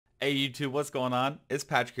Hey YouTube, what's going on? It's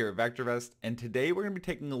Patrick here at VectorVest, and today we're going to be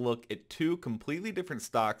taking a look at two completely different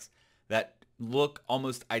stocks that look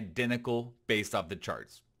almost identical based off the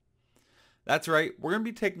charts. That's right, we're going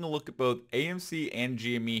to be taking a look at both AMC and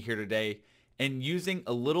GME here today and using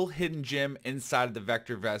a little hidden gem inside of the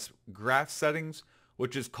VectorVest graph settings,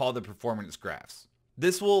 which is called the performance graphs.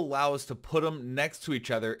 This will allow us to put them next to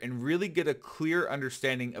each other and really get a clear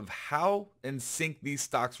understanding of how in sync these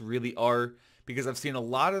stocks really are, because I've seen a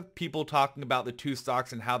lot of people talking about the two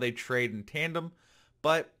stocks and how they trade in tandem,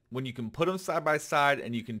 but when you can put them side by side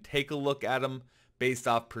and you can take a look at them based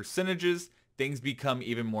off percentages, things become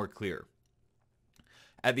even more clear.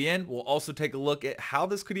 At the end, we'll also take a look at how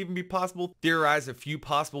this could even be possible, theorize a few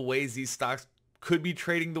possible ways these stocks could be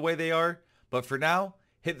trading the way they are, but for now,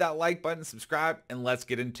 hit that like button, subscribe, and let's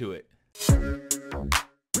get into it.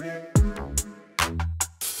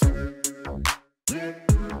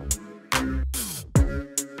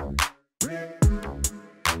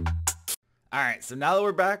 Alright, so now that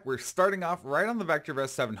we're back, we're starting off right on the VectorVest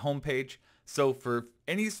 7 homepage. So for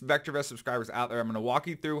any VectorVest subscribers out there, I'm going to walk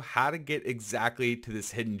you through how to get exactly to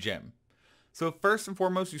this hidden gem. So first and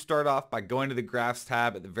foremost, you start off by going to the Graphs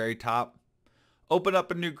tab at the very top, open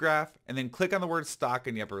up a new graph, and then click on the word stock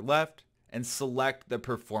in the upper left and select the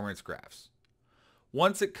performance graphs.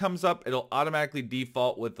 Once it comes up, it'll automatically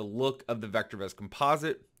default with the look of the VectorVest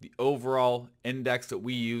composite, the overall index that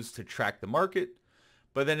we use to track the market.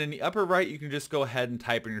 But then in the upper right, you can just go ahead and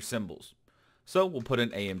type in your symbols. So we'll put in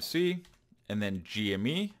AMC and then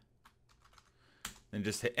GME, then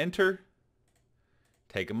just hit enter,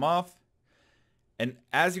 take them off. And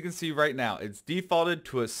as you can see right now, it's defaulted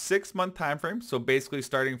to a 6-month time frame. So basically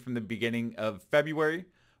starting from the beginning of February,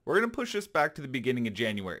 we're going to push this back to the beginning of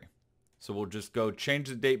January. So we'll just go change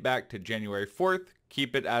the date back to January 4th,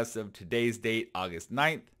 keep it as of today's date, August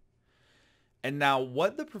 9th. And now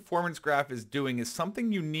what the performance graph is doing is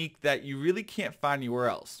something unique that you really can't find anywhere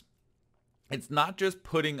else. It's not just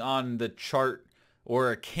putting on the chart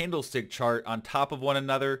or a candlestick chart on top of one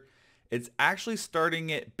another. It's actually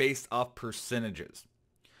starting it based off percentages.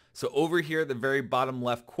 So over here at the very bottom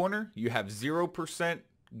left corner, you have 0%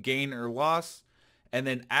 gain or loss. And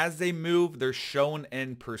then as they move, they're shown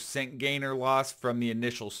in percent gain or loss from the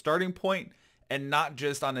initial starting point, and not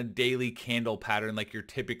just on a daily candle pattern like you're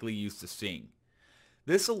typically used to seeing.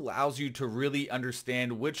 This allows you to really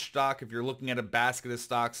understand which stock, if you're looking at a basket of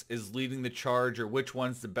stocks, is leading the charge or which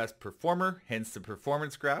one's the best performer, hence the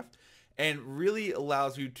performance graph, and really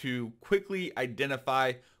allows you to quickly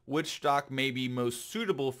identify which stock may be most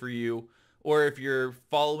suitable for you, or if you're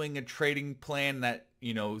following a trading plan that,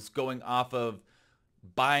 is going off of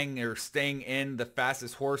buying or staying in the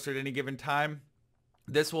fastest horse at any given time.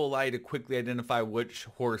 This will allow you to quickly identify which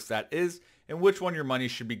horse that is and which one your money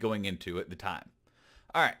should be going into at the time.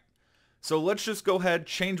 All right, so let's just go ahead,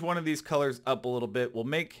 change one of these colors up a little bit. We'll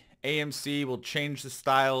make AMC, we'll change the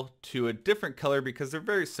style to a different color because they're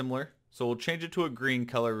very similar. So we'll change it to a green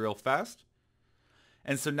color real fast.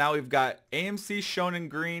 And so now we've got AMC shown in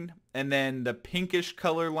green, and then the pinkish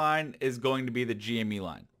color line is going to be the GME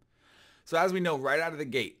line. So as we know right out of the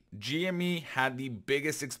gate, GME had the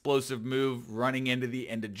biggest explosive move running into the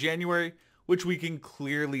end of January, which we can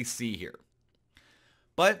clearly see here.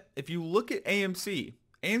 But if you look at AMC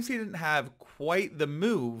didn't have quite the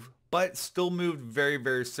move, but still moved very,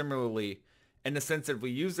 very similarly in the sense that if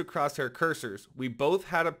we use the crosshair cursors, we both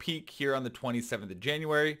had a peak here on the 27th of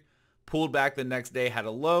January, pulled back the next day, had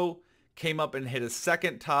a low, came up and hit a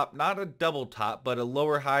second top, not a double top, but a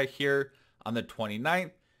lower high here on the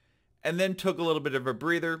 29th. And then took a little bit of a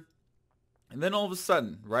breather. And then all of a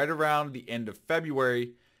sudden, right around the end of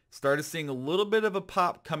February, started seeing a little bit of a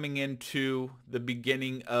pop coming into the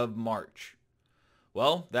beginning of March.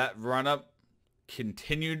 Well, that run up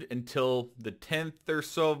continued until the 10th or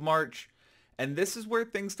so of March. And this is where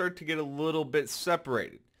things start to get a little bit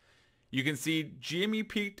separated. You can see GME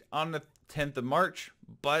peaked on the 10th of March.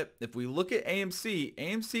 But if we look at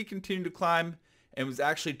AMC continued to climb and was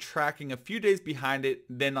actually tracking a few days behind it.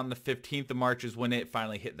 Then on the 15th of March is when it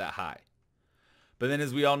finally hit that high. But then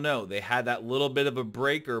as we all know, they had that little bit of a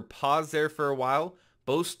break or pause there for a while.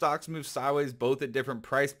 Both stocks moved sideways, both at different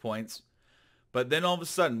price points. But then all of a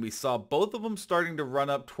sudden, we saw both of them starting to run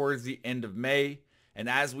up towards the end of May. And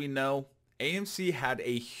as we know, AMC had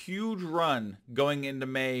a huge run going into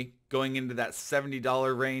May, going into that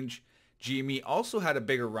 $70 range. GME also had a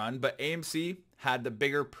bigger run, but AMC had the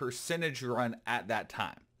bigger percentage run at that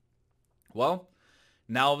time. Well,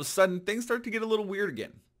 now all of a sudden things start to get a little weird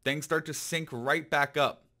again. Things start to sync right back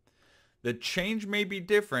up. The change may be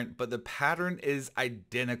different, but the pattern is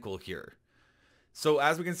identical here. So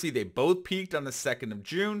as we can see, they both peaked on the 2nd of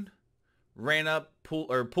June, ran up,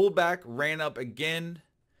 pulled back, ran up again.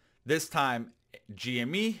 This time,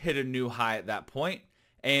 GME hit a new high at that point.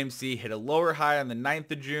 AMC hit a lower high on the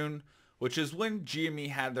 9th of June, which is when GME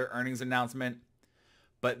had their earnings announcement.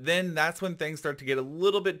 But then that's when things start to get a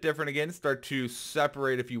little bit different again, start to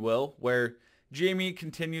separate, if you will, where GME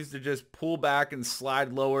continues to just pull back and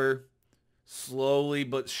slide lower slowly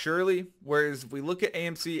but surely. Whereas if we look at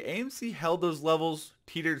AMC, AMC held those levels,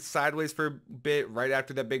 teetered sideways for a bit right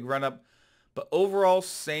after that big run up. But overall,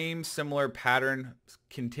 similar pattern,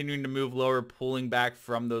 continuing to move lower, pulling back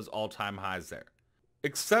from those all-time highs there.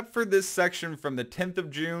 Except for this section from the 10th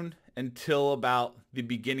of June until about the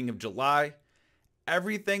beginning of July,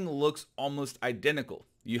 everything looks almost identical.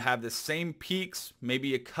 You have the same peaks,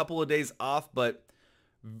 maybe a couple of days off, but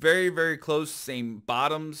very, very close. Same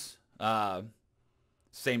bottoms,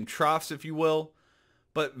 same troughs, if you will,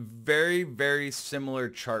 but very, very similar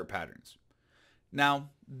chart patterns. Now,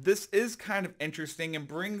 this is kind of interesting and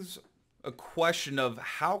brings a question of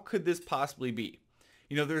how could this possibly be?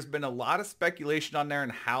 You know, there's been a lot of speculation on there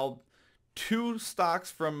and how two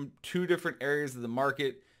stocks from two different areas of the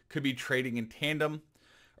market could be trading in tandem.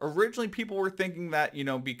 Originally, people were thinking that, you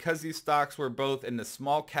know, because these stocks were both in the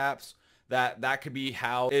small caps, that could be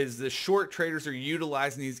how is the short traders are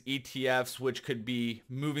utilizing these ETFs, which could be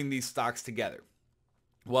moving these stocks together.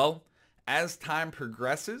 Well, as time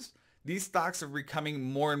progresses, these stocks are becoming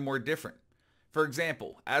more and more different. For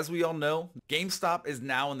example, as we all know, GameStop is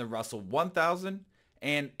now in the Russell 1000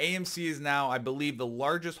 and AMC is now, I believe, the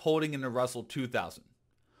largest holding in the Russell 2000.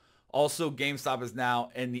 Also, GameStop is now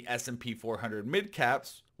in the S&P 400 mid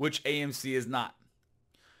caps, which AMC is not.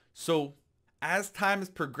 So as time is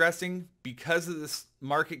progressing, because of this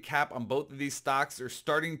market cap on both of these stocks are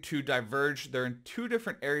starting to diverge, they're in two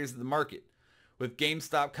different areas of the market, with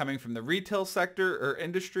GameStop coming from the retail sector or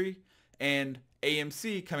industry and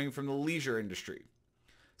AMC coming from the leisure industry.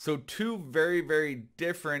 So two very, very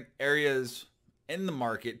different areas in the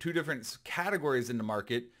market, two different categories in the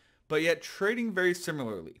market, but yet trading very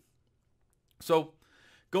similarly. So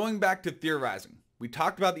going back to theorizing, we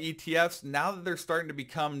talked about the ETFs. Now that they're starting to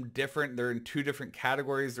become different, they're in two different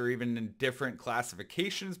categories or even in different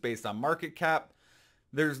classifications based on market cap.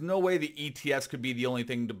 There's no way the ETFs could be the only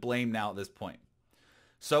thing to blame now at this point.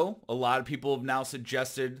 So a lot of people have now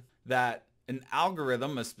suggested that an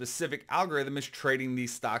algorithm, a specific algorithm, is trading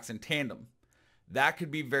these stocks in tandem. That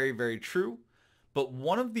could be very, very true. But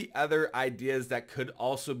one of the other ideas that could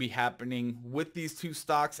also be happening with these two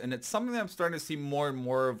stocks, and it's something that I'm starting to see more and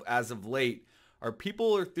more of as of late, are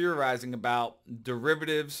people are theorizing about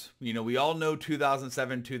derivatives. You know, we all know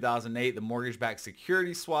 2007, 2008, the mortgage-backed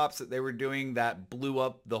security swaps that they were doing that blew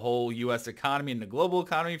up the whole U.S. economy and the global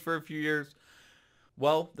economy for a few years.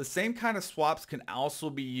 Well, the same kind of swaps can also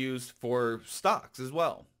be used for stocks as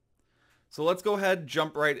well. So let's go ahead and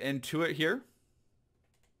jump right into it here.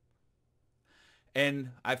 And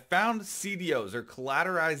I found CDOs, or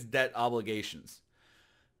collateralized debt obligations.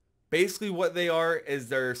 Basically what they are is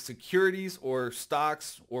they're securities or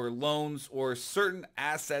stocks or loans or certain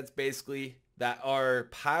assets basically that are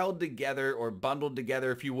piled together or bundled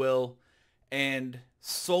together, if you will, and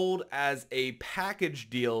sold as a package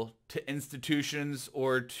deal to institutions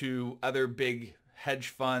or to other big hedge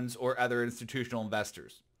funds or other institutional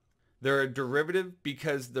investors. They're a derivative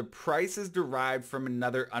because the price is derived from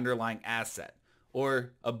another underlying asset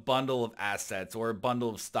or a bundle of assets or a bundle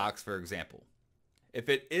of stocks, for example. If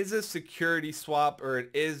it is a security swap or it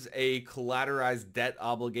is a collateralized debt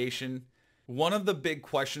obligation, one of the big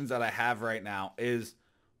questions that I have right now is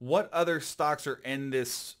what other stocks are in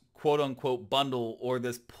this quote-unquote bundle or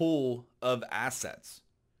this pool of assets.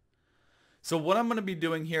 So what I'm going to be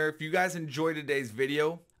doing here, if you guys enjoyed today's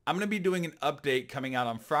video, I'm going to be doing an update coming out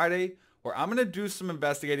on Friday where I'm going to do some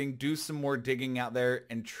investigating, do some more digging out there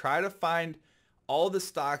and try to find all the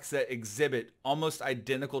stocks that exhibit almost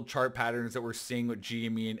identical chart patterns that we're seeing with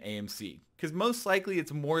GME and AMC. Because most likely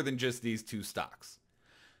it's more than just these two stocks.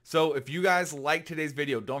 So if you guys like today's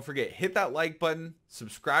video, don't forget, hit that like button,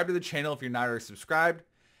 subscribe to the channel if you're not already subscribed,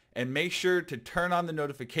 and make sure to turn on the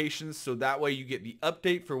notifications so that way you get the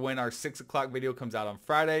update for when our 6 o'clock video comes out on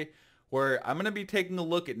Friday, where I'm going to be taking a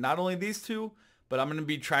look at not only these two, but I'm going to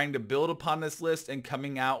be trying to build upon this list and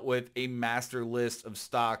coming out with a master list of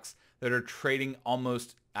stocks that are trading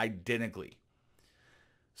almost identically.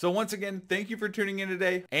 So once again, thank you for tuning in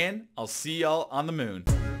today, and I'll see y'all on the moon.